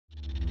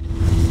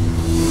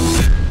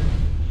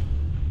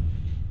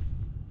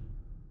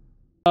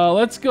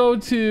Let's go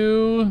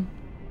to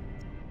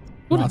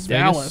Las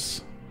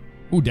Dallas.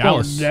 Ooh,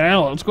 Dallas.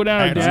 Let's go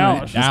down to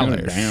Dallas.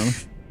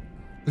 Dallas.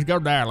 Let's go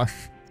Dallas.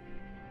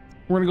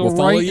 We're gonna go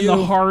right in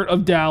the heart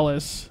of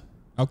Dallas.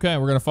 Okay,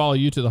 we're gonna follow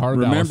you to the heart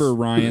of Dallas. Remember,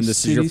 Ryan,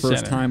 this is your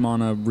first time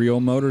on a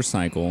real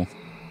motorcycle.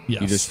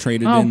 Yes. You just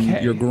traded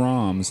in your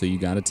Grom, so you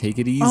got to take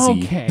it easy.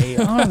 Okay,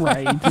 all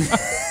right.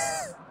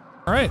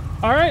 All right.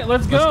 All right,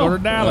 let's go. Let's go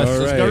to Dallas.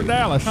 Let's go to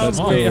Dallas. Let's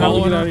go.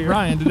 Following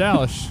Ryan to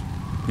Dallas.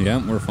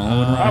 Yeah, we're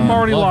following Ryan. I'm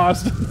already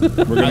lost.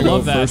 I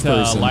love that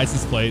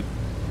license plate.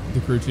 The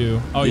crew too.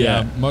 Oh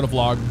yeah,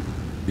 Motovlog.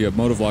 You have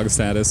Motovlog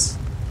status.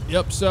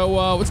 Yep. So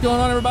what's going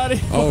on,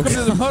 everybody? Welcome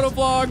to the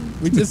Motovlog.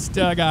 We just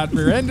got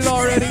rear-ended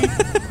already.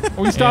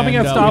 Are we stopping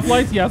at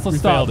stoplights? Yes, let's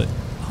stop. Failed it.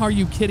 Are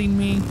you kidding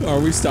me? Are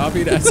we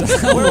stopping?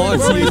 How long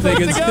do you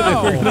think it's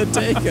going to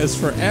take us?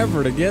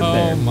 Forever to get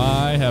there. Oh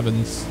my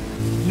heavens!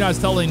 You know, I was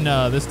telling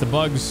this to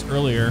Bugs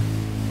earlier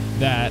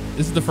that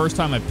this is the first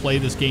time I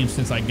played this game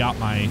since I got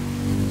my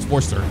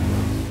Sportster.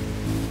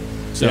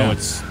 So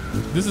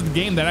this is the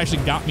game that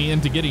actually got me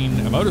into getting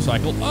a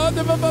motorcycle.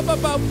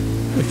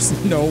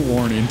 There's no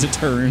warning to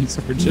turns.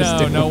 We're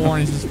just no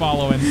warnings, just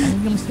following. Oh,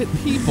 we almost hit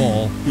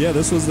people. Yeah,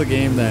 this was the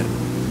game that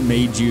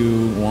made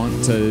you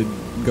want to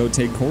go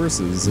take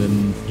courses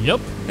and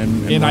ride.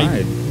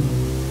 I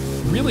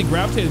really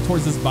gravitated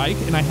towards this bike,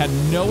 and I had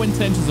no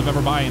intentions of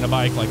ever buying a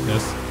bike like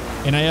this,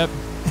 and I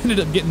ended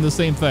up getting the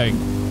same thing,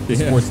 the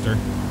Sportster.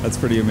 That's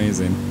pretty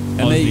amazing.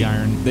 And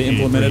they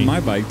implemented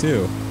my bike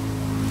too.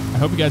 I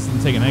hope you guys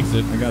didn't take an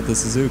exit. I got the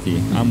Suzuki.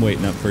 I'm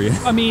waiting up for you.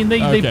 I mean, they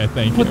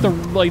put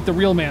the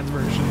real man's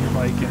version of your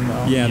bike in.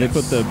 Yeah, they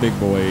put the big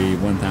boy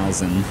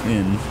 1000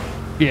 in.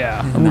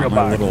 Yeah, and not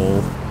my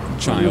little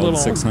child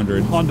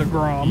 600 Honda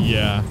Grom.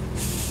 Yeah,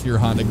 your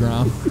Honda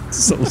Grom.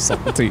 So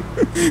salty.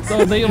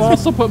 So they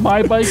also put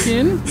my bike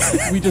in.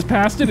 We just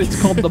passed it. It's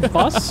called the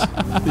Bus.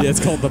 Yeah, it's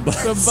called the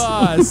Bus. The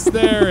Bus.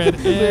 There it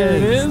is. There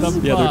it is.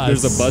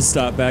 There's a bus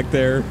stop back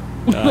there.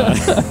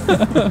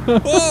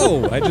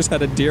 Whoa! I just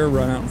had a deer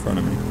run out in front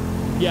of me.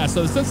 Yeah,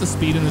 so the sense of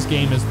speed in this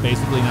game is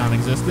basically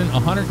non-existent.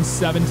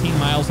 117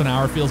 miles an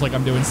hour feels like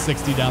I'm doing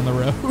 60 down the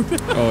road.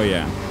 Oh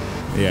yeah,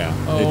 yeah.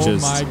 Oh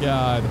my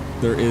god.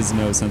 There is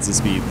no sense of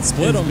speed.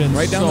 Split them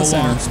right down the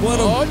center. Split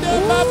them. Oh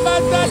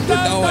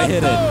no! I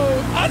hit it.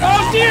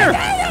 Oh dear!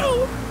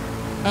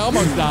 I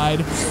almost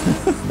died.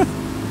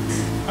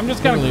 I'm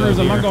just kind of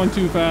cruising. I'm not going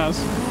too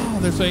fast. Oh,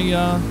 there's a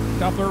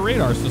Doppler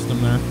radar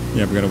system there.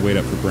 Yeah, we gotta wait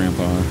up for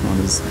Grandpa on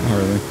his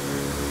Harley.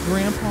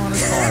 Grandpa on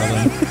his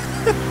Harley.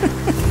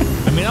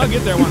 I mean, I'll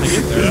get there when I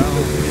get there.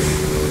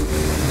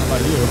 How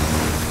about you?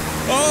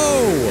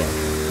 Oh,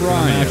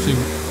 Ryan.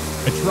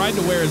 I tried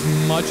to wear as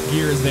much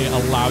gear as they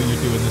allow you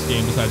to in this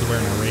game besides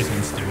wearing a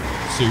racing suit.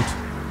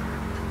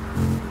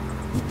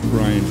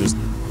 Ryan just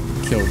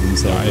killed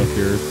himself up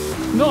here.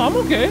 No, I'm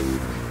okay.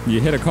 You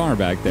hit a car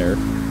back there.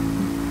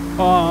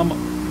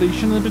 They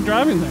shouldn't have been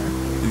driving there.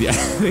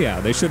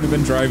 Yeah, they shouldn't have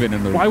been driving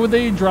in the... Why would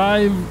they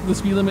drive the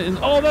speed limit in...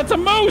 Oh, that's a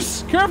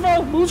moose!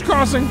 Careful! Moose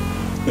crossing!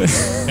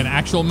 An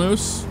actual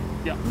moose?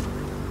 Yeah.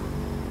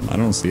 I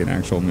don't see an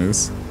actual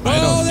moose.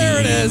 Oh, there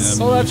it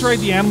is! Oh, that's right.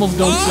 The animals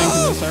don't sink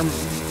in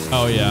this.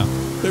 Oh, yeah.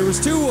 There was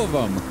 2 of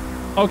them.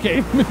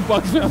 Okay,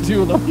 Bugs found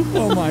 2 of them.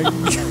 Oh, my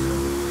God.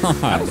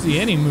 I don't see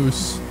any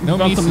moose. No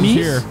Mises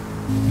here.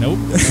 Nope.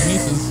 No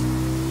Mises.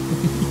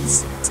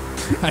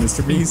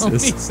 Mr. Mises. No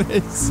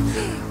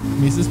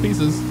Mises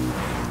pieces.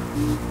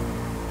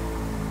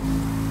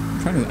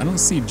 I don't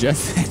see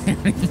Jeff.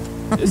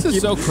 This is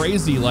so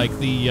crazy. Like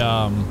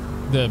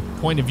the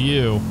point of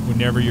view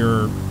whenever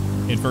you're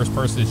in first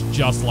person is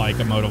just like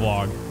a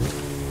motovlog.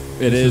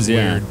 It is,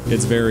 yeah. Weird.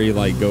 It's very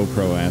like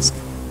GoPro-esque.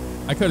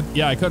 I could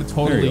have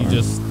totally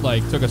just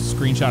like took a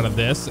screenshot of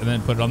this and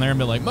then put it on there and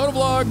be like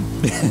motovlog,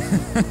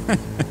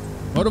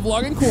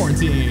 motovlog in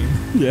quarantine.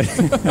 Yeah.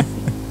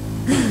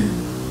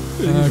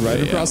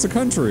 Right across the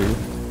country.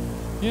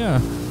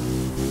 Yeah.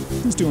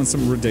 He's doing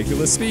some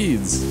ridiculous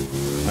speeds.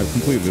 I've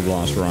completely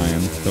lost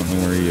Ryan. Don't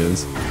know where he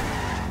is.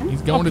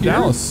 He's going to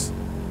Dallas.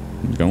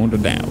 Going to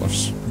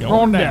Dallas.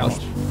 Going to Dallas.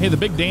 Hey, the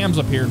big dam's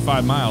up here in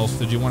 5 miles.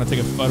 Did you want to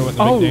take a photo at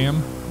the big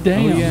dam?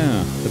 Damn. Oh,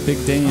 yeah. The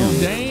big dam. Oh,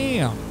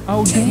 damn.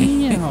 Oh,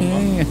 damn.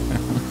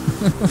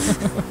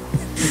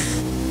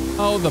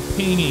 Oh, the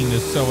pinging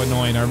is so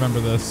annoying. I remember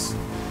this.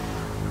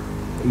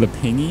 The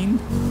pinging?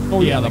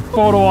 Oh, yeah, the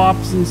photo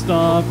ops and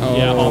stuff. Oh,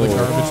 yeah, all the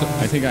garbage.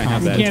 I think I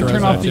have that. You can't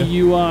turn off the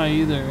UI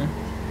either.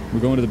 We're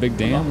going to the big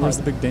dam? Where's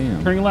the big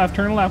dam? Turning left,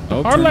 turning left.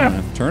 Oh, Hard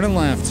left. Turning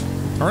left.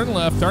 Turning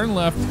left, turning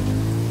left.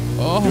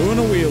 Oh. Doing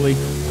a wheelie.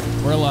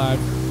 We're alive.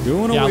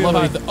 Doing a wheelie. I love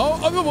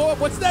how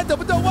what's that?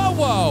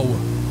 Whoa.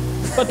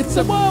 But it's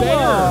a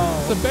bear.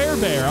 It's a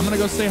bear. I'm going to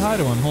go say hi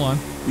to him. Hold on.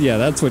 Yeah,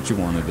 that's what you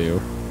want to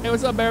do. Hey,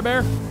 what's up,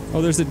 bear?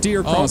 Oh, there's a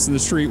deer crossing the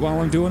street while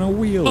I'm doing a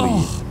wheelie.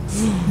 Oh,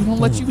 he don't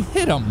let you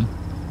hit him.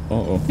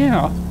 Uh-oh.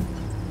 Yeah.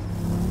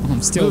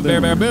 I'm still move,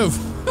 bear, move.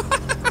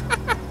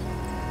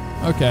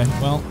 Okay,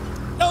 well.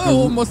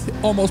 Oh,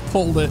 almost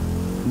pulled it.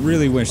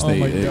 Really wish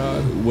they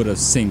would have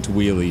synced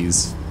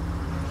wheelies.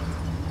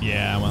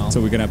 Yeah, well.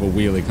 So we could have a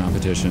wheelie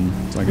competition.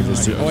 So I could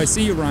just do. Oh, I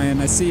see you, Ryan.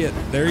 I see it.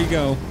 There you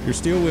go. You're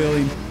steel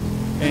wheeling.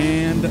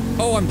 And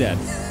oh, I'm dead.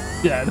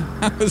 Dead.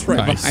 I was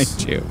right Nice.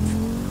 behind you.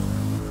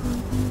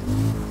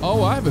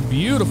 Oh, I have a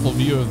beautiful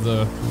view of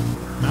the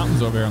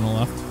mountains over here on the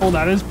left. Oh,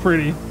 that is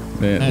pretty.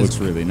 It looks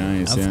really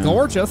nice. That's yeah.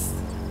 gorgeous.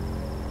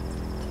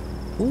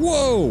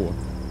 Whoa!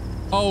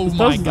 Oh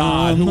my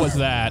God, who was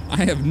that?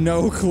 I have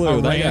no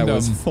clue. That guy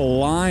was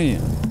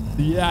flying.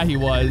 Yeah, he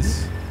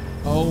was.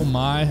 Oh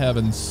my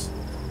heavens.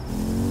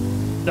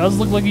 Does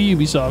look like a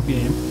Ubisoft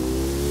game.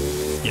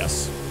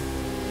 Yes.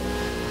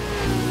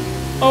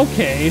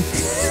 Okay.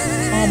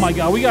 Oh my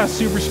God, we got a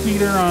super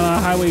speeder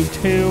on Highway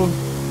 2.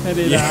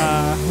 Headed, we're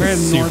heading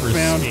Super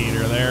northbound.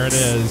 speeder, there it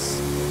is.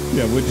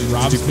 Yeah,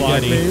 did you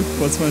clock me?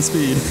 What's my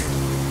speed?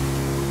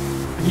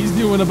 He's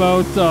doing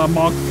about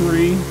Mach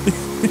 3.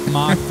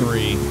 Mach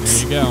 3.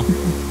 There you go.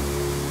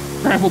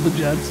 Scrambled the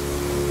jets.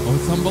 Oh,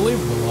 it's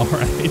unbelievable. All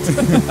right.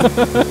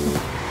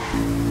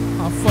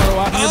 I'll photo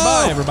out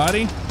nearby,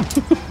 everybody.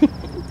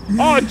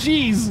 Oh,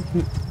 jeez.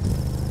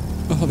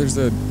 Oh, there's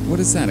a, what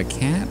is that, a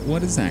cat?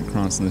 What is that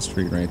crossing the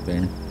street right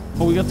there?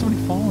 Oh, we got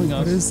somebody following us.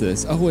 What is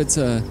this? Oh, it's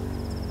a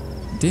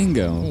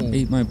dingo.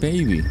 Ate my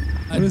baby.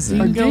 What is that?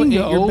 Dingo ate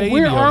your baby.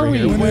 Where are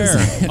we? Where?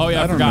 Oh,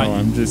 yeah, I don't forgot. know.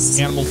 I'm just...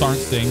 Animals aren't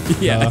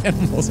synced. Yeah,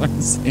 animals aren't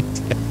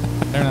synced.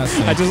 They're not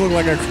synced. I just look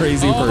like a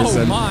crazy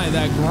person. Oh, my.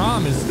 That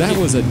Grom is That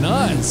was a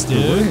nuts,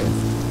 dude. drift.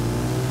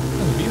 That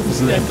was a beautiful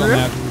See that drift on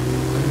drift?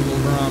 that little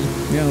Grom.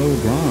 Yeah, a little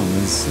Grom.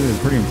 It's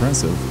pretty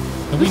impressive.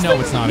 And we know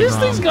it's not a This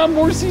Grom. thing's got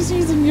more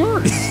CCs than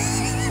yours.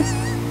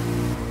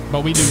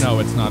 But we do know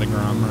it's not a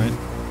Grom, right?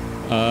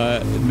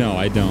 No,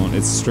 I don't.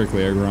 It's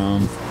strictly a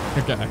Grom.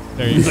 Okay,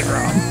 there you go.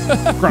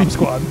 Grom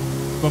Squad.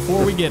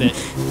 Before we get it,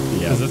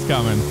 because it's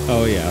coming.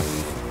 Oh, yeah.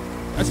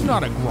 That's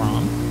not a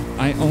Grom.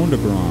 I owned a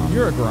Grom.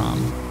 You're a Grom.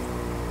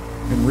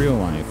 In real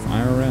life,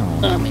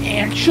 IRL.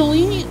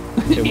 Actually,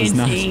 It was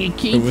not.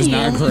 It was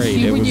not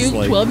great. It was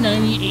like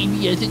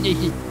 1290 ABS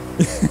edition.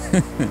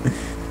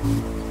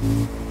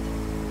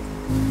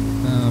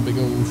 Big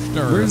old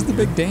stir. Where's the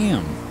big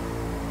dam?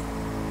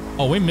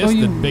 Oh, we missed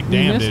the big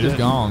dam, missed dude. It's it.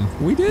 gone.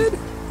 We did?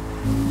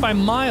 5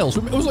 miles.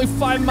 It was like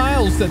 5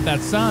 miles at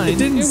that sign. It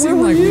didn't Hey, seem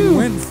where like were we you?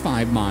 went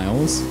 5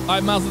 miles.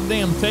 5 miles of the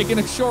dam. Taking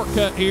a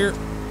shortcut here.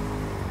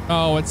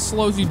 Oh, it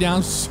slows you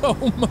down so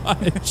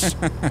much.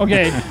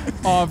 Okay,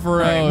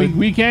 Off-road.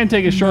 we can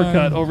take a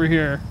shortcut over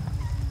here.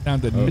 Down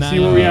to Let's see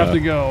where we have to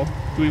go.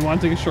 Do we want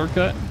to take a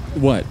shortcut?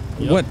 What?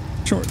 Yep. What?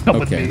 Short. Come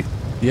with Okay. me.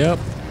 Yep.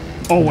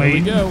 Oh, There we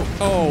wait. go.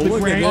 Oh,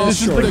 look Grand- at this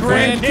this is the shortcut.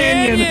 Grand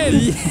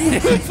Canyon.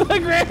 Canyon. It's the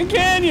Grand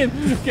Canyon.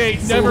 Okay,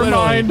 never literally-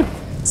 mind.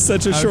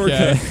 Such a Okay.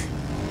 shortcut.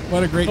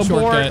 What a great Abort,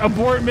 shortcut.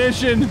 abort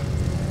mission.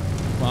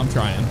 Well, I'm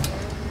trying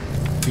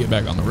to get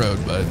back on the road,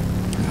 but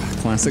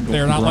Classic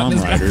they're not Grom letting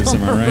us back riders, on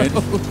am I the right?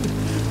 road.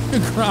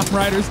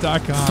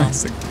 GromRiders.com.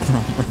 Classic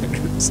Grom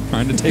riders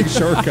trying to take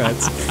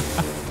shortcuts.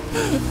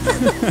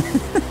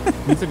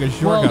 We took a Well,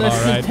 shortcut,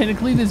 all right.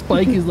 technically this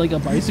bike is like a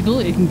bicycle.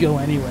 It can go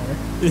anywhere.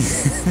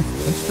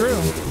 That's true.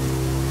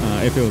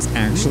 If it was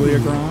actually a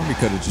Grom, we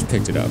could have just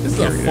picked it up. This is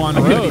and a carried fun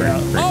it. road.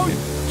 Yeah. Oh,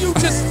 you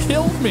just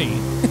killed me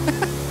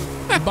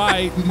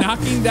by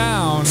knocking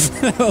down,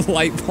 A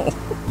light pole.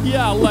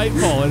 a light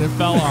pole, and it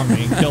fell on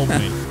me and killed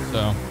me.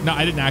 So, no,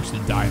 I didn't actually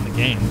die in the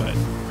game, but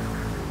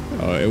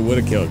Oh, it would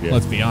have killed you.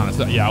 let's be honest.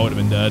 Yeah, I would have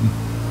been dead.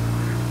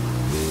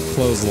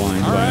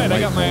 Clothesline. All by a right, I light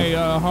got pole.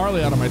 my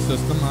Harley out of my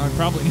system. I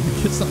probably need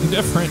to get something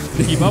different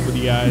to keep up with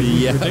you guys.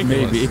 Yeah, It's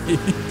ridiculous.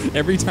 maybe.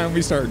 Every time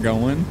we start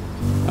going,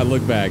 I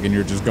look back and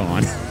you're just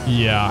gone.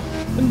 Yeah.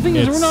 And the thing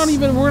is,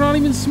 It's- we're not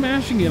even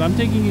smashing it. I'm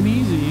taking it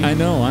easy. I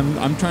know.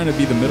 I'm trying to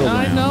be the middle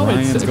I ground. know, it's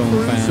Ryan's a going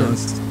cruiser.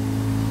 fast.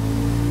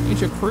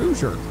 It's a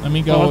cruiser. Let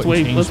me go. Well, let's and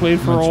wait. change- Let's wait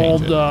for I'm gonna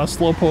old change it.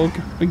 Slowpoke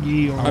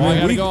McGee. Oh, I I mean,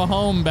 gotta we- go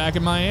home back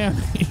in Miami.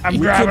 I'm we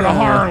grabbing could, a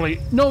Harley.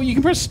 No, you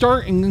can press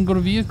start and then go to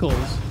vehicles.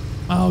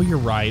 Oh, you're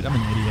right. I'm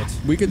an idiot.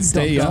 We could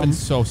stay It's up been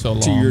so long.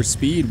 to your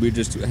speed. We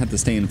just had to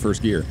stay in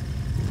first gear.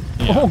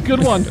 Yeah, Oh,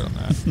 good one. good on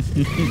that.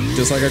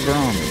 Just like a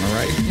Grom, am I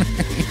right?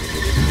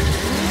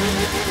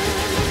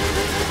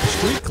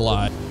 Street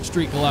glide.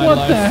 Street glide What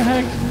life. the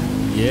heck?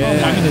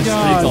 Yeah. I mean, Oh the my streets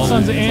God, all-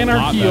 Sons of it's a lot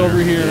Anarchy better. over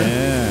here.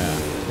 Yeah.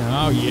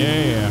 Oh,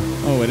 yeah.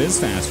 Oh, it is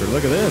faster.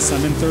 Look at this.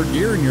 I'm in third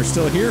gear and you're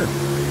still here.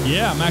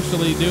 Yeah, I'm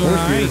actually doing Fourth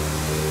all right.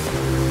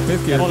 gear.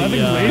 Fifth gear. Oh, that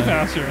thing's The, way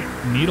faster.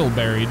 Needle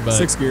buried, but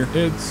Sixth gear.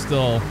 it's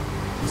still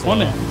slow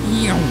One it.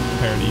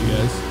 compared to you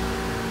guys.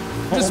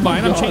 Just Oh my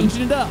fine. I'm God.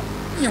 changing it up.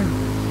 Yeah,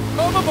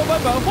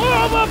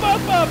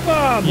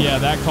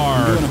 that I'm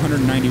car doing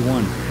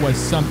 191. was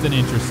something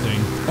interesting.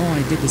 Oh,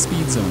 I did the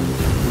speed zone.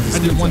 I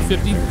did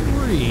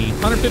 153,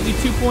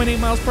 152.8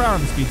 miles per hour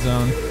in the speed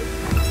zone.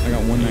 I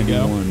got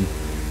 191.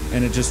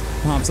 And it just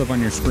pops up on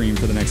your screen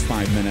for the next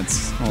 5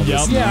 minutes. All Yep.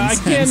 this Yeah, I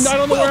nonsense. can't. I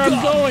don't know where I'm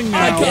Welcome. going I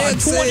now. got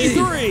can't see.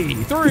 23,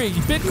 3,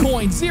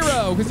 Bitcoin,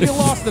 0, because you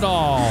lost it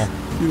all.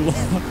 You lo-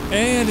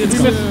 and it's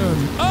Soon.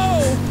 gone.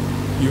 Oh,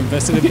 You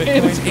invested in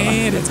And it's Bitcoin gone.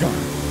 and it's gone.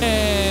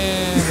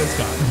 and it's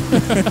gone.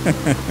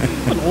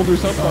 An older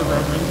South Park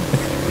reference.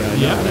 Yeah,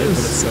 Yeah, it but is.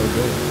 it's so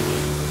good.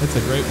 It's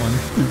a great one.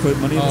 You put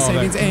money in the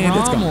savings, and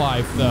it's gone.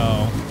 life,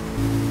 though.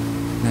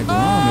 That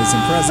Grom is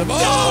impressive.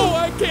 Oh,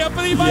 I can't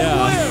believe I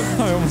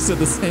lived. I almost said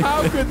the same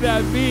How thing. could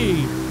that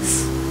be?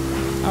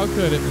 How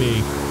could it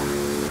be?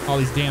 All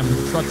these damn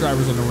truck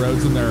drivers on the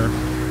roads in their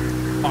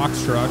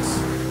box trucks.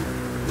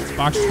 It's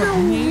box truck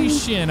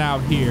nation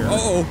out here.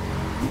 Uh-oh.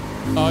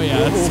 Oh, yeah.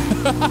 That's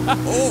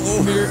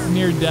Oh.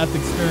 near death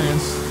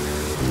experience.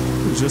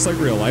 It's just like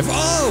real life.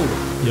 Oh!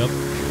 Yep.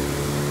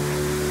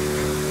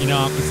 You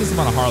know, since I'm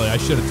on a Harley, I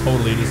should have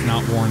totally just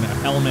not worn a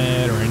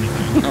helmet or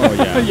anything. Oh,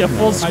 yeah. Yeah,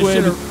 full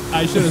squid.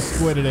 I should have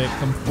squidded it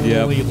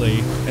completely.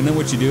 Yep. And then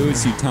what you do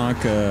is you talk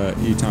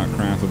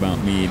crap about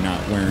me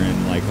not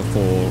wearing like a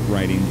full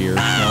riding gear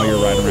while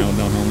you're riding around with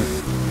no helmet.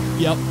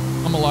 Yep,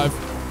 I'm alive.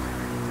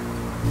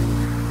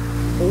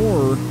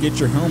 Or get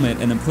your helmet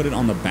and then put it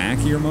on the back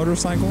of your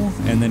motorcycle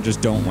and then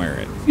just don't wear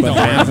it. You But don't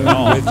wear have it it at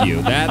all. with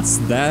you.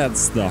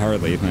 That's the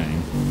Harley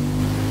thing.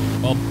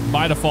 Well,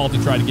 by default,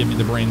 it tried to give me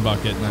the brain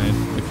bucket, and I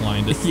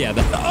declined it. Yeah,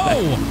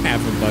 Oh! half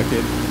a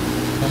bucket.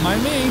 Don't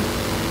mind me.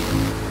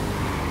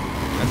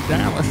 That's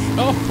Dallas.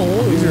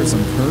 Oh, These are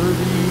some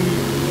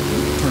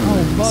curvy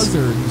turns.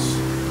 buzzards.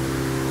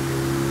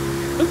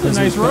 This is a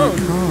nice road.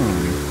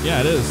 Yeah,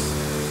 it is.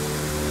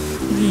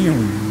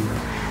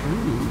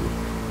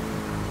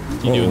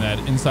 You doing that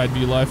inside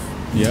view life?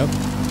 Yep.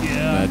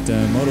 Yeah.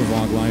 That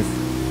Motovlog life.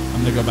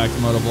 I'm gonna go back to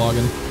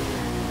motovlogging.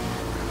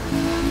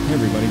 Hey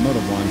everybody,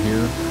 Motovlog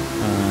here.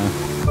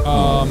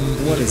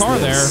 What is car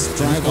this? there?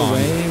 Drive Gone.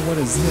 away. What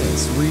is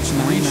this? Reach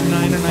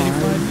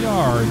 995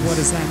 yards. What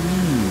does that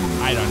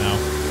mean? I don't know.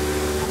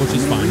 Which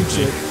is I'm fine. gonna reach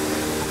it.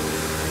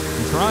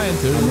 I'm trying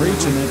to. I'm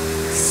reaching it.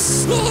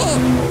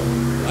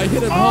 I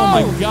hit a Oh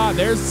my God!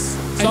 There's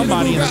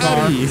somebody in the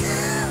car.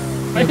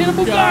 I hit a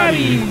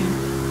Bugatti.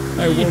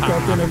 I woke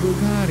up in a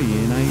Bugatti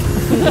and I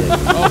hit it.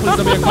 Oh, please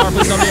don't be a car.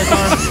 Please don't be a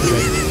car.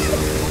 Okay.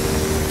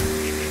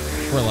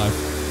 We're alive.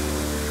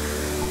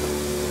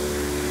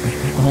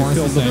 I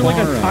filled the Like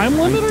a bar up. time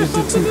limit I or did the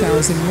something?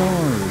 2,000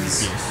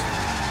 yards. Yes.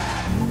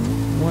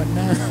 What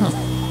now?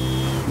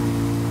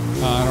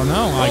 I don't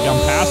know. Like I'm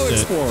past it.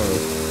 Explorer.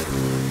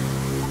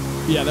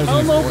 Yeah, there's I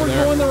an don't know if Explorer we're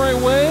there. going the right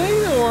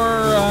way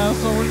or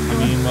so we're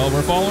I mean, well,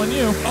 we're following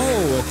you.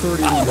 Oh, at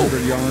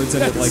 3,100 yards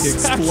and it like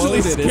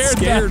exploded. It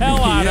scared the hell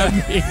me. out of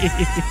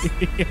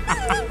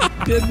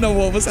me. Didn't know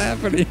what was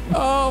happening.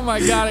 Oh my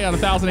God! I got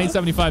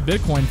 1,875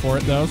 Bitcoin for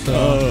it though, so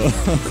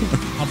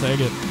I'll take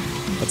it.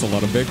 That's a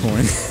lot of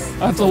Bitcoin.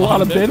 That's a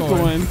lot of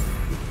Bitcoin.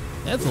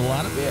 That's a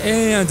lot of Bitcoin.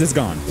 And it's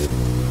gone.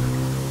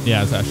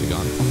 Yeah, it's actually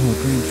gone. Oh,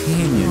 Grand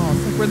Canyon. Oh,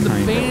 it's like we're in the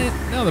Kinda.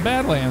 No, the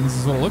Badlands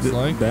is what it looks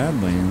like.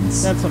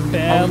 Badlands. That's some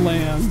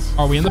Badlands.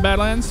 Are we in the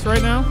Badlands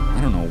right now?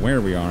 I don't know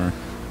where we are.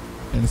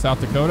 In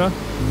South Dakota?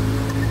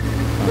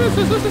 What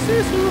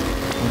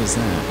is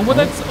that? Oh, what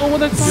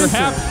that's You're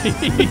sign happy.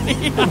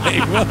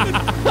 Wait, what?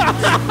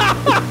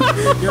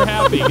 You're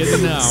happy. Good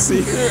to know.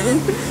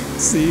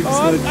 Seems Oh,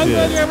 I'm glad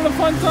legit. you're having a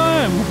fun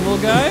time, little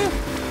guy.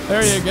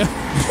 There you go.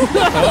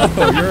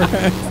 Oh, you're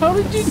How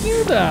did you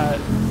do that?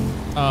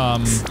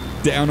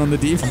 down on the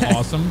D-pad.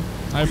 Awesome.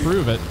 I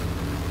approve it.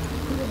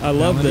 I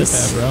love Down the this.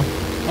 D-pad, bro.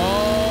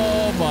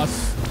 Oh, bus.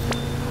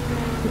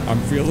 I'm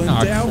feeling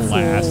Oh, doubtful.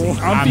 classy.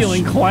 I'm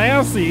feeling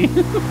classy.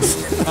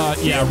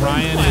 Yeah,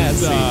 Ryan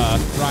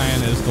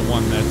is the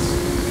one that's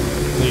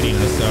leading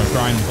us,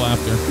 crying with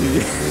laughter.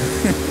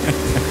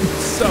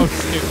 So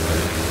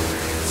stupid.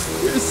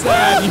 You're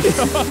sad.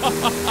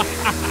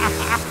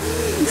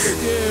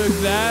 Dude,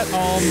 that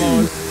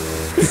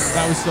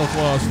was so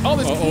close. Oh,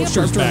 there's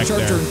campers back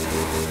there.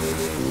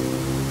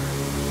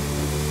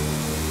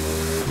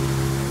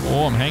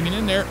 Oh, I'm hanging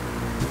in there.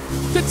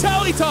 The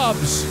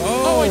Teletubs!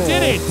 Oh, I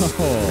did it! You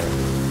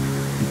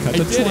cut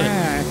the I did it.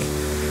 track.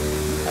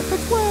 Cut the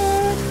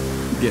track.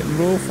 Getting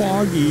real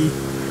foggy.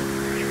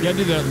 You gotta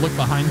do the look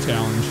behind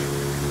challenge.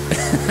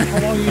 How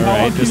long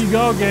right, can you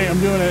go? Okay, I'm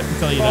doing it.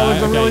 Until you Oh, die.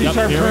 there's a Okay, really yep,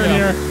 sharp here we turn go.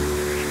 here.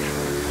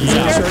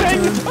 Yeah.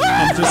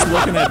 I'm just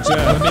looking at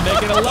Jeff. Let me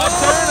make it a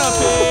left turn up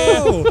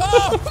here.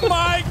 Oh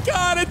my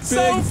God, it's Big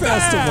so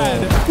festival.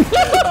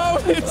 bad.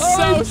 Oh, it's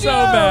so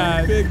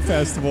bad. Big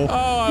festival.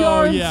 Oh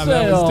Yard yeah, sale.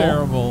 that was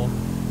terrible.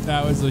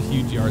 That was a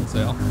huge yard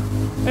sale.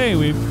 Hey,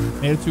 we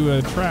made it to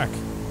a track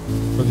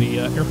for the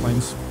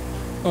airplanes.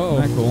 Oh.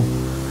 Isn't that cool?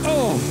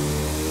 Oh.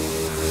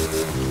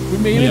 We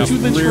made it to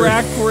the rear-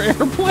 track for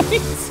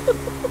airplanes.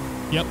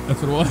 Yep,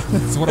 that's what it was.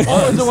 That's what it Oh,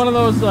 was. is it one of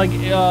those like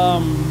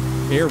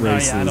Air yeah,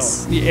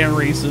 races. the air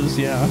races?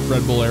 Yeah.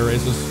 Red Bull Air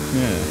Races.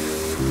 Yeah.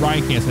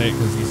 Ryan can't say it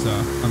because he's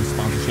on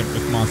sponsorship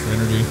with Monster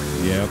Energy.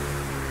 Yep.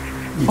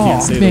 You Oh,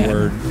 can't say man. the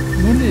word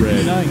Wouldn't it be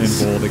red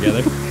nice? and bull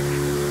together.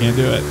 Can't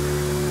do it.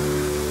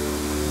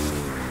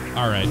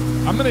 All right,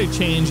 I'm gonna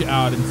change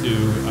out into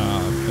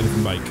a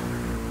different bike.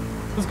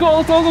 Let's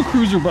all go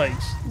cruiser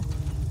bikes.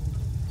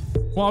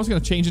 Well, I was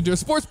gonna change into a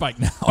sports bike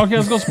now. Okay,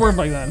 let's go sport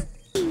bike then.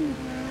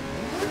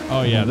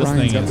 Oh yeah, this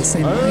Ryan's thing got is. the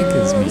same bike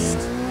as me.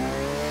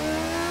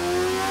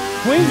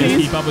 Can you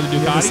Twinsies. keep up with the You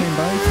have the Ducati? same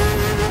bike?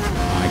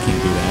 Oh, I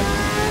can't do that.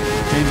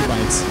 Change your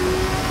bikes.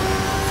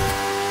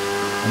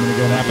 I'm gonna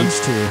go on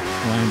H2.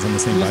 Ryan's on the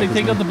same I was bike gonna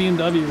say, take as out the me.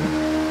 BMW.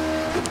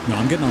 No,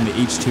 I'm getting on the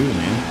H2,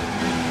 man.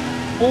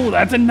 Oh,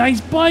 that's a nice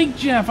bike,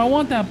 Jeff. I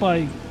want that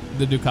bike.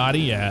 The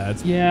Ducati, yeah,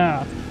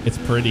 it's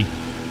pretty.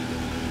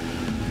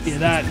 Yeah,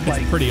 that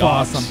bike. It's pretty fucks.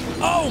 awesome.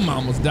 Oh, I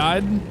almost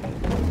died.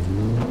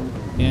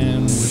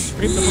 And we're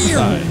scraped up on the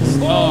sides.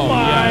 Oh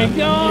my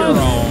God.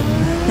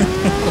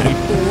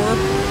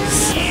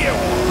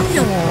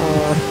 You're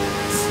on.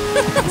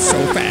 So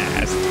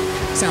fast.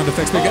 Sound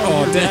effects make it.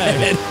 Oh, you're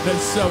dead.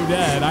 That's so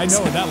dead. I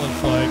know what that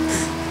looks like.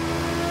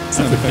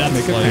 Sound effects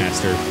make it like.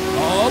 faster.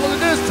 Oh, look at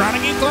this. Trying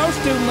to get close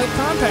to and make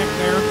contact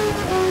there.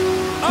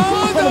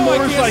 Oh, the no,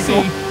 motorcycle.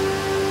 I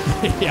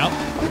can't see. Yep.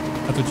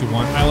 That's what you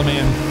want. Isle of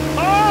Man.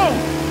 Oh,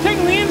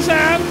 taking the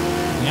inside.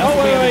 Yeah, Oh, that's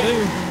what we wait. had to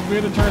do. We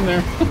had to turn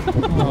there.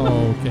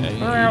 Okay,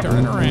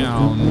 turning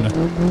around.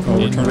 Oh,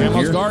 we're In turning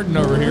Grandma's here? garden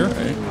over here.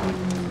 Okay.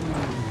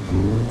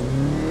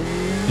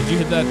 Did you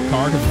hit that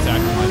car? Because it's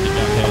acting like it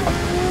got hit.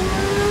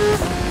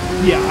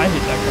 Yeah, I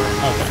hit that car.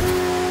 Okay.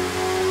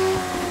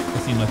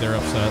 They seem like they're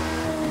upset.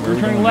 Where are we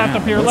turning going left now?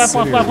 up here. What Left,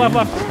 city left, are we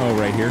left, in? left. Oh,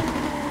 right here.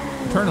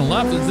 Turning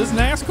left. Is this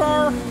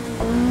NASCAR?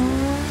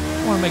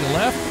 Want to make a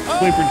left?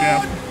 Wait for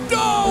Jeff.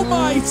 Oh,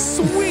 my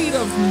sweet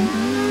of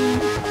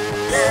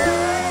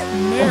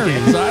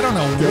Marys. I don't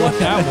know what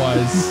that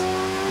was.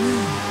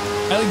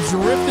 I like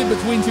drifted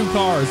between two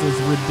cars. It was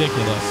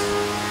ridiculous.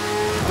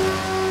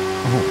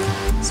 Oh,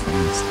 God, it's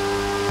fast.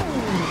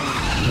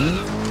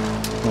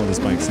 Oh, this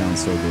bike sounds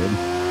so good.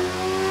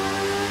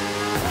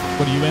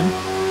 What are you in?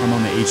 I'm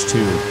on the H2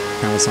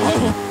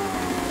 Kawasaki.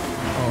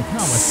 Oh,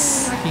 how am I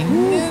freaking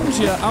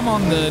ninja? I'm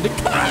on the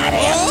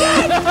Ducati.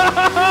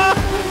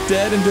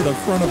 Dead into the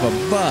front of a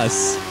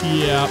bus.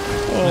 Yep.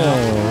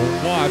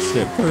 Oh, watched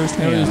it It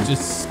firsthand. was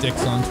just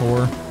sticks on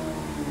tour.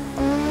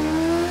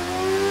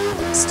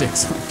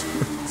 Sticks on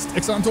tour.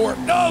 Sticks on tour.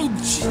 No!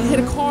 She hit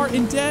a car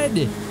and dead.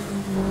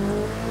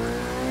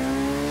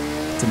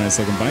 It's a nice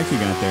looking bike you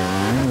got there,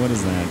 Ryan. What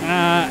is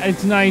that?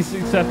 It's nice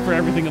except for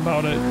everything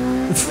about it.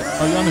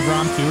 Are you on the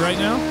Grom 2 right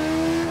now?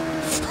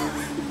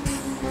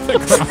 The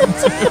Grom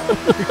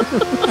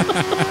 2.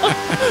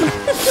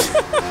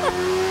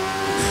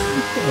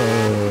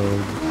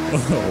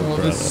 Well,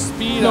 the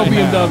speed No I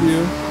have.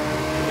 BMW.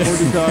 Or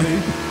Ducati.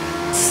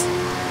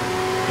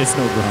 It's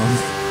no Grom.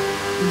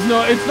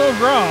 It's no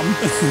Grom.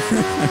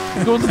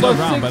 It goes No above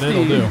Grom, 60. but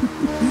it'll do.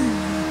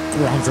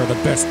 Groms are the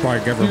best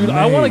bike ever Dude, made.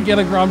 I want to get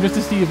a Grom just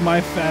to see if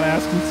my fat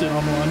ass can sit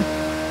on one.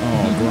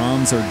 Oh,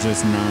 Groms are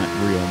just not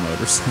real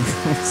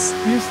motorcycles.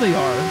 Yes, they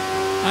are.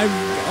 I've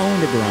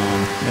owned a Grom,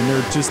 and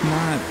they're just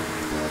not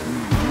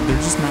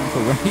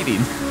for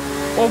riding.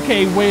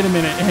 Okay, wait a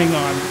minute. Hang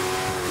on.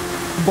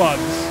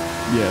 Bugs.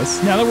 Yes.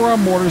 Now that we're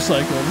on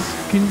motorcycles,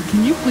 can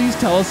you please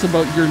tell us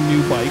about your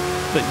new bike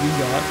that you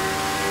got?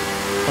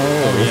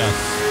 Oh, yes.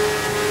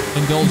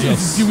 Indulge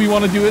us. Do we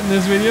want to do it in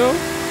this video?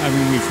 I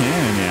mean, we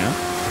can, yeah.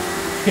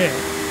 Okay.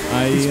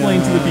 Explain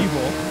to the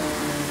people.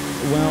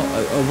 Well,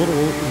 a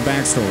little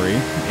backstory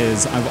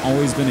is I've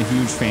always been a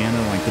huge fan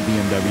of like the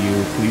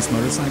BMW police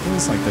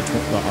motorcycles, like the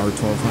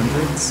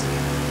R1200s.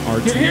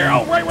 R2. Here,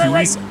 oh,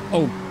 right.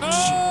 Oh,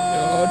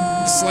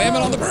 slam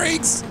it on the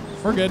brakes.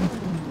 We're good.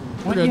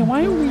 We're good. Yeah,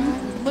 why are we?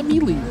 Let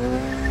me leave.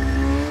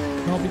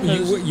 No,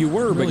 because You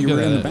were, but really you were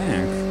good in at the it.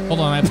 back. Hold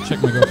on, I have to check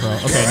my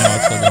GoPro. Okay, now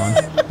it's still going.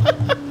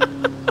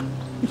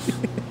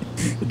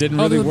 It didn't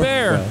Oh, really there's a work.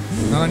 bear. well.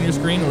 Not on your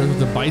screen, or was it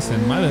the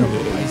bison? Might have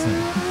been a bison.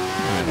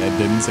 I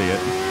didn't see it.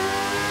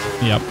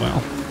 Yep,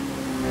 well.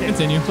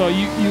 Continue. So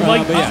you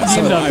like but yeah,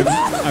 so BMW?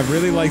 I've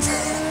really liked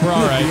We're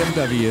all right.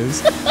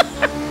 BMWs.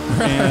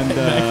 And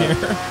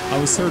I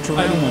was searching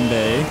around one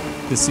day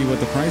to see what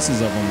the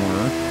prices of them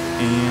were,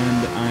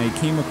 and I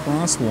came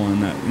across one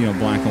that,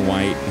 black and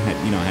white,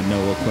 had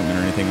no equipment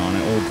or anything on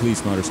it, old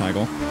police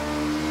motorcycle.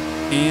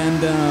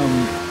 And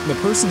the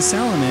person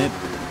selling it,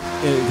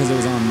 because it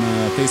was on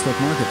Facebook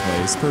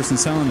Marketplace, the person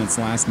selling its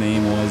last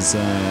name was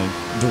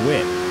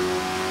DeWitt.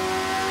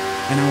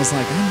 And I was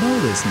like, I know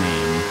this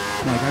name.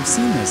 Like, I've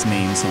seen this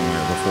name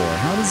somewhere before.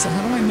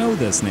 How do I know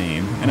this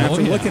name? And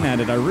after looking at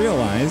it, I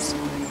realized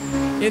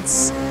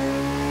it's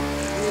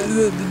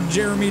the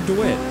Jeremy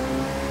DeWitt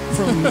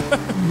from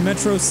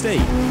Metro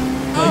State.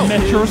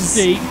 Metro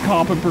State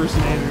cop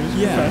impersonators,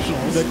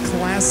 professionals. The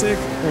classic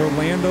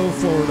Orlando,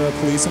 Florida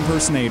police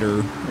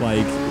impersonator,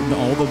 like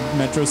all the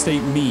Metro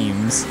State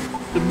memes.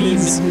 The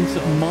His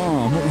himself.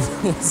 mom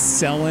was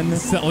selling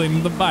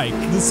the bike.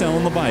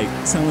 Selling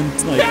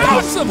like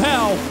Cows of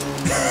hell!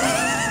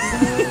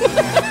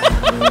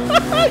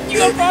 You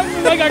got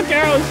problems like our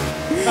cows.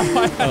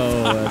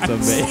 Oh, that's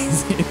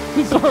amazing.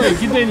 Sorry,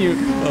 continue.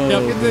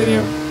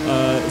 Continue.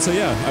 So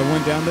yeah, I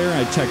went down there,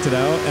 I checked it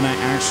out, and I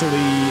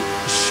actually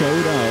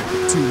showed up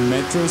to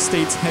Metro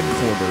State's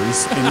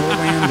headquarters in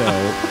Orlando.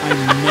 I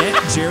met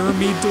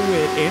Jeremy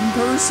DeWitt in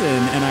person,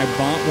 and I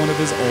bought one of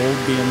his old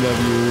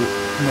BMW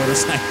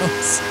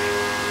motorcycles.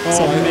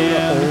 So I own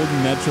an old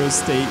Metro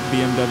State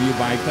BMW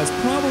bike that's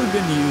probably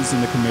been used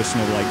in the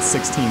commission of like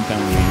 16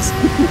 felonies.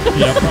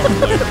 Yeah,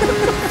 probably.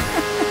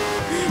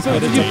 So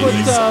did you put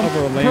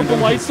purple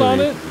lights on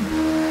it?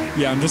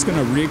 Yeah, I'm just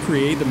gonna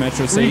recreate the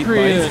Metro State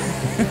Recreate bike.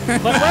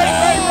 it.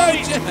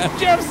 right.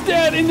 Jeff's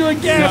dead into a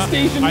gas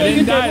station. I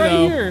didn't die, right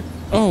though. here.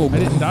 Oh, I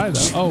didn't die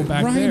though. Oh,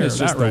 back Ryan there. is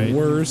just that right. the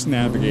worst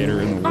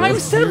navigator in the world. I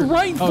said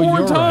right Oh, 4 you're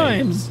right.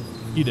 times.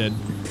 You did.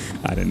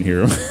 I didn't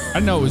hear him. I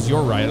didn't know it was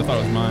your right. I thought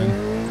it was mine.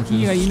 Which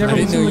is Yeah, you never I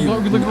didn't know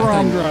listen to you. the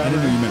Grom I driver.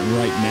 didn't know you meant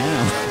right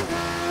now.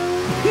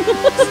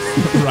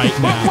 right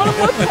now. What am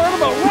I talking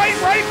about? Right.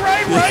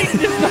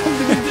 It's not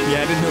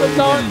Yeah, I didn't know you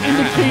not meant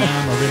indicate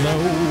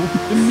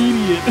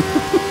immediate.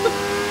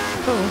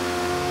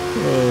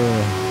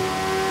 But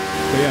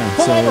yeah,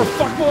 Pull so over,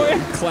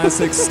 fuckboy.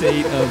 classic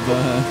state of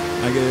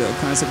I get a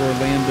classic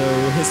Orlando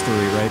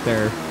history right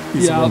there.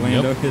 Piece Yeah. of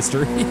Orlando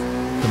history.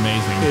 It's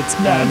amazing. It's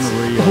That's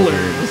unreal.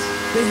 hilarious.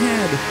 They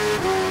had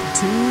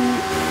 2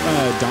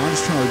 Dodge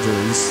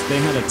Chargers. They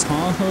had a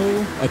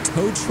Tahoe, a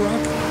tow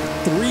truck,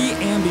 3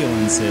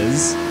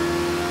 ambulances.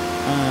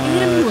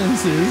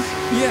 Ambulances.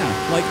 Yeah,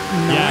 like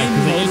 9 Yeah,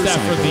 because they used that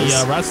for the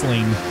motorcycles.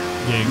 wrestling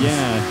gigs.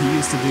 Yeah, he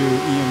used to do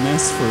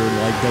EMS for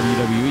like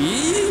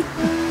WWE.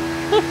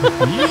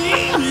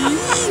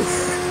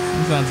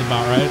 Sounds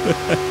about right.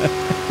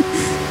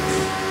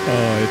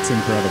 Oh, it's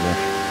incredible.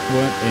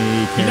 What a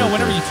character. You know,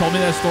 whenever you told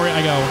me that story, I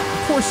go,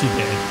 of course you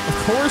did. Of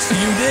course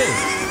you did.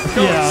 Of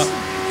course. Yeah.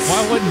 Why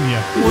wouldn't you?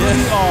 What are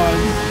the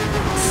odds?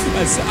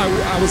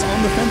 I was on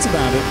the fence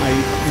about it. I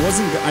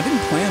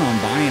didn't plan on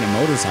buying a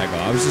motorcycle.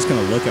 I was just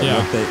going to look at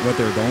what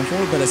they were going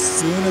for. But as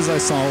soon as I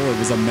saw it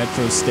was a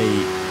Metro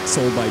State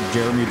sold by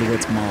Jeremy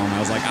DeWitt's mom, I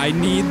was like, I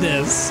need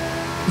this.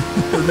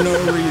 For no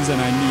reason,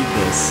 I need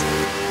this.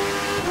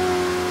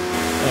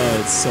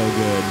 Oh, it's so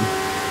good.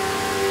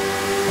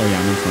 Oh yeah,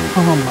 I'm in front.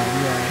 Oh my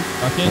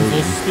god. Okay,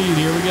 full speed.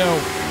 Here we go.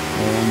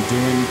 Oh, I'm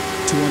doing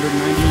 298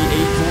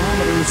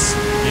 kilometers.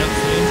 Yep,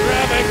 in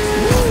traffic.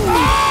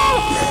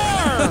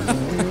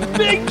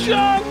 Big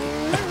jump.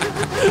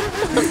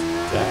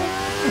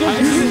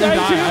 I didn't die.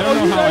 I don't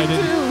know how I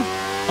didn't. Too.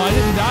 Oh, I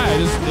didn't die.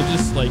 It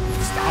just like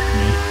stopped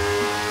me.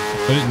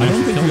 But it I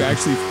don't think kill you me.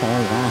 actually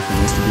fall off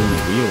unless you're doing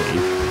a wheelie.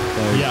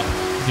 Like, Yeah,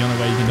 it's the only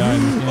way you can die.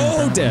 In this game, Oh,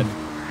 apparently. dead.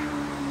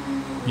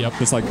 Yep.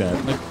 Just like that.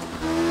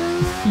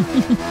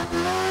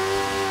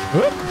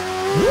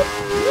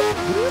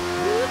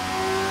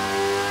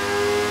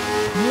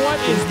 What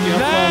is Yeah,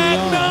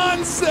 that probably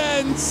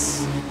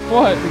nonsense?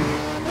 What?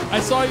 I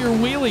saw your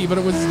wheelie, but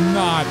it was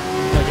not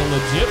like a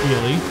legit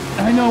wheelie.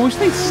 I know. I wish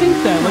they'd sync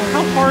that. Like,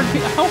 how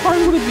hard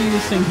would it be to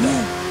sync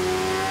that?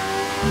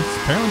 It's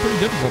apparently pretty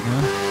difficult,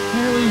 man.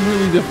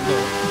 Really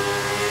difficult.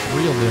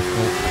 Real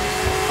difficult.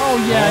 Oh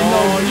yeah, Oh,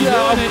 no, you're yeah,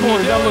 doing of it,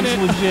 course, you're that doing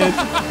looks legit.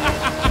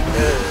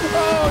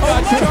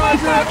 Got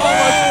Charger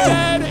almost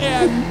dead,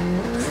 and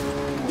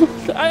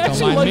I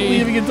actually mind like me.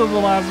 leaving it till the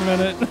last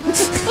minute.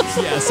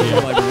 Yeah, so you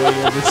like way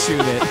overshoot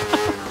it.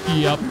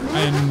 yep,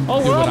 and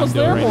Oh, do we're what I'm almost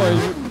doing there, right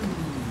boys.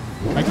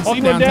 now. I can Off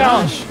see to downtown.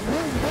 Dallas.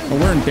 Oh,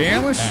 we're in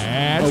Dallas?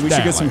 That's Oh, we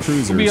should get some Dallas.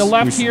 cruisers. Will be a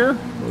left we should, here.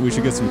 We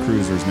should get some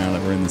cruisers now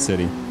that we're in the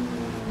city.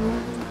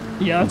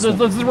 Yeah,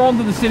 let's roll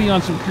into the city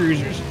on some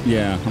cruisers.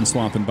 Yeah, I'm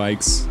swapping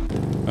bikes.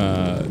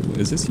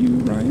 Is this you,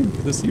 Ryan?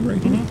 Is this you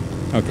right here?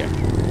 Okay.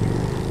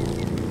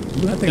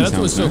 Ooh, that thing Yeah, that's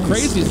what's so sounds nice.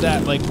 crazy is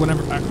that like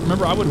whenever I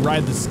remember I would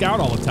ride the Scout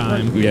all the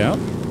time, Yeah.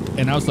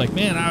 and I was like,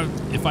 man,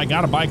 if I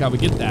got a bike, I would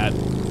get that.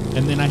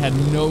 And then I had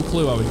no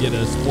clue I would get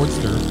a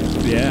Sportster,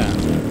 Yeah.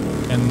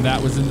 and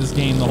that was in this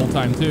game the whole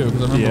time too.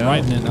 Because I remember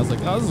riding it, and I was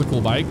like, oh, this is a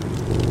cool bike.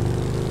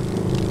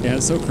 Yeah,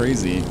 it's so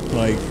crazy.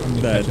 Like I'm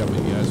gonna that. catch up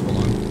with you guys. Hold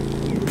on.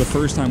 The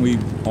first time we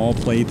all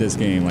played this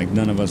game, like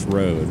none of us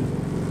rode.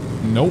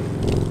 Nope.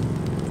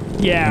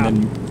 Yeah.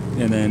 And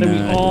then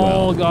Then we all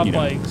well, got you know,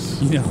 bikes.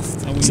 You know,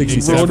 And we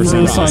 66% rode into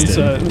the rusted.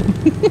 sunset.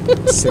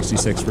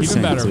 66%.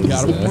 Even better, we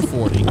got a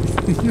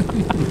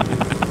 440.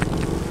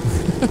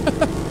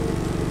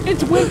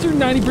 It's winter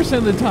 90%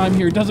 of the time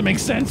here. It doesn't make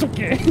sense,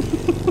 okay?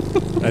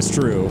 That's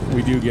true.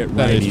 We do get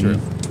That is riding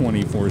true.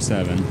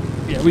 24/7.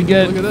 Yeah, we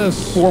get Look at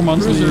this. 4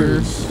 months of the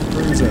year. Cruisers.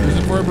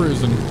 Cruising for a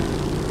bruising.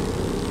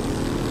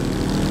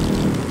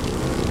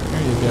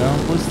 There you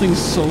go. This thing's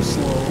so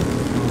slow.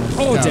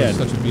 Oh, Scout is dead.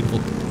 Such a beautiful.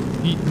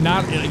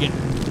 Not again.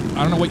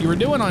 I don't know what you were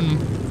doing on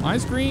my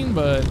screen,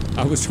 but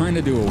I was trying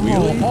to do a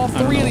wheelie. all I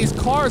don't three of know. these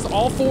cars,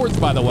 all Fords,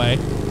 by the way,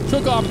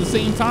 took off at the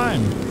same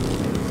time.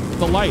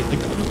 The light,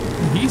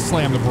 he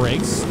slammed the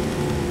brakes.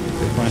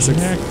 Classic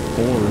Heck.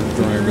 Ford We're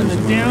drivers. in the am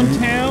I right?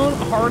 downtown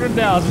heart of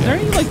Dallas. Is there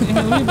any like?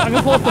 I'm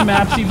gonna pull up the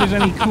map, see if there's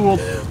any cool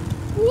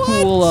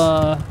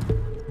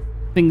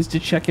things to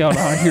check out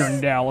here in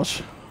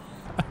Dallas.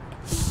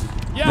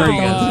 Yeah, Very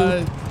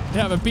good. you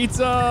have a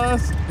pizza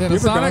and You a ever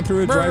gone Sonic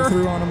through a burger?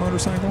 drive-through on a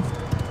motorcycle?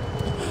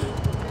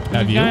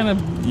 Have you?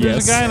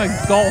 There's a guy in a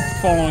Golf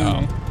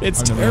following me.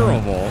 It's I've never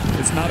terrible.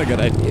 It's not a good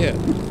idea.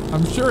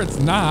 I'm sure it's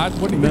not.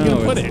 What are you gonna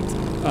put it?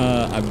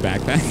 A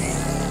backpack.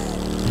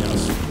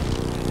 Yes.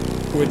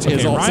 Which Okay,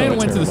 is also Ryan a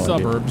went to the terrible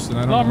idea. suburbs, and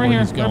I don't Oh, know I'm right where here.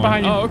 he's Right going.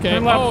 behind you. Oh, okay.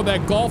 Turn left. Oh,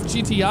 that Golf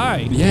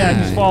GTI. Yeah,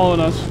 he's following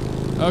us.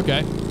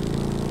 Okay.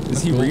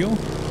 Is he cool. real?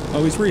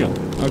 Oh, he's real.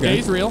 Okay, Okay.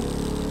 he's real.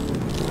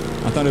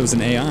 I thought it was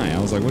an AI. I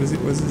was like, what is he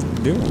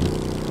doing?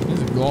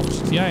 He's a Golf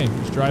GTI.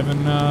 He's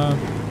driving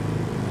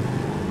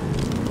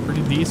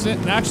pretty decent.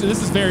 And actually,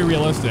 this is very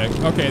realistic.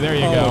 Okay, there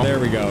you go. Oh, there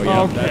we go.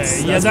 Yeah, Okay,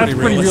 that's yeah, that's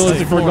pretty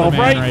realistic for Florida golf,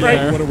 man right? right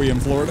there. What are we in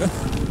Florida?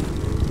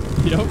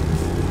 Yep.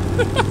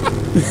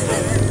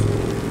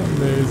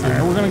 Amazing. All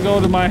right, we're gonna go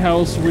to my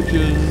house, which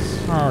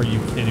is Are you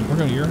kidding? We're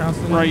going to your house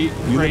today? right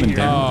You live in here.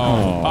 Denver?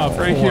 Oh, of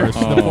right course.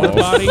 here. The porta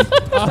potty?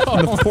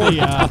 Oh,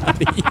 yeah.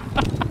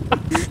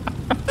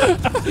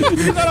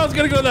 You thought I was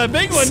gonna go to that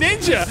big one,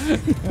 didn't you?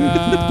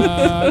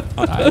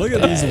 Look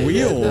at these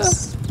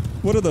wheels.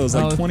 What are those,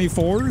 like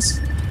 24s?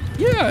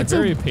 Yeah, it's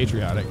Very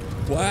patriotic.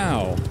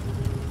 Wow.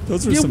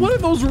 Those are yeah. some. What are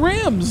those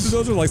rims?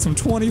 Those are like some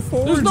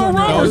 24s. There's no on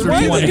there. runners, Those are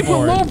right? They can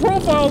put 24. low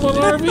profiles on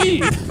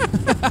RVs.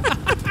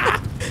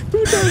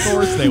 Of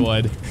course they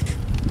would.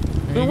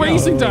 The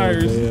racing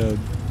tires. Man.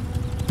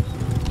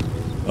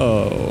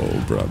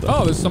 Oh, brother.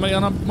 Oh, there's somebody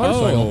on a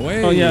motorcycle. Oh,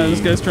 wait. Oh yeah, this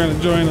guy's trying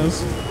to join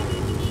us.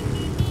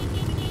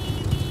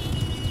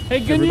 Hey,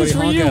 good Everybody news for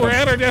honk you. at We're him.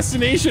 at our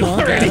destination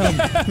Honk already.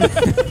 at 'em.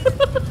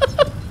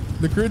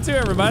 The crew too,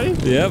 everybody.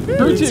 Yep.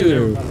 Crew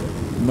two.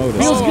 Motus.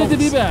 Feels good to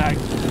be back.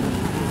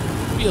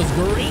 Feels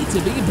great to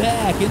be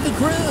back in the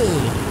crew.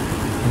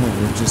 Oh,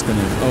 we're just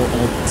gonna.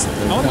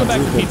 I want to go back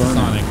to Pizza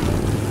Sonic.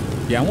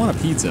 Yeah, I want a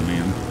pizza,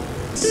 man.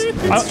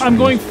 I'm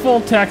going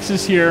full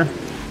Texas here. Through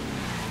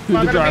the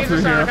Welcome to drive-through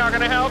Pizza Sonic. here. How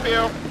can I help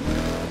you?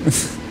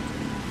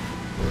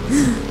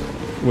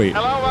 Wait.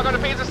 Hello, welcome to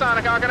Pizza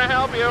Sonic. How can I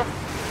help you?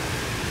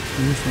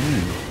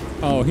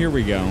 Oh, here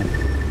we go.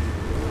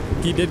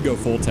 He did go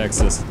full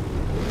Texas.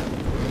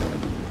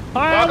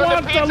 I Welcome to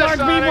want the Pizza large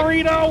beef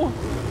Sonic. burrito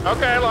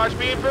Okay, large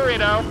beef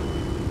burrito.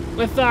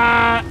 with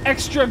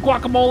extra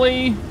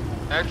guacamole.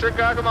 Extra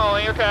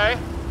guacamole, okay.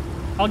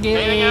 I'll get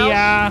Anything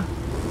a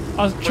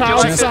child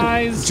like to-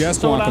 size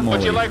just soda. guacamole.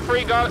 Would you like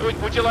free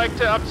garlic? Would you like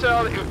to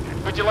upsell?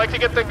 Would you like to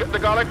get the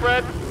garlic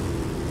bread?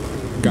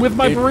 With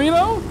my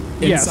burrito?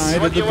 Yes.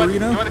 Inside of the You want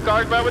burrito? the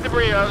garlic bread with the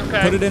burrito?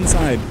 Okay. Put it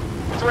inside.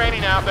 It's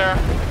raining out there.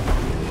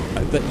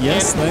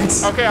 Yes,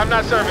 thanks. Okay, I'm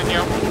not serving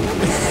you.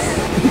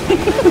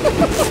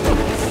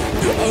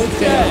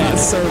 Okay, I'm not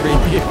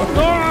serving you.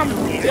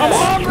 I'm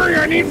hungry.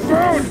 I need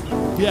food.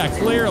 Yeah,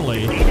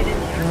 clearly.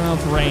 Well,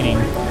 it's raining.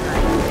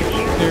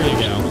 There you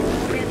go.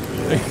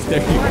 There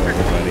you go,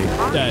 everybody.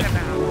 Dead.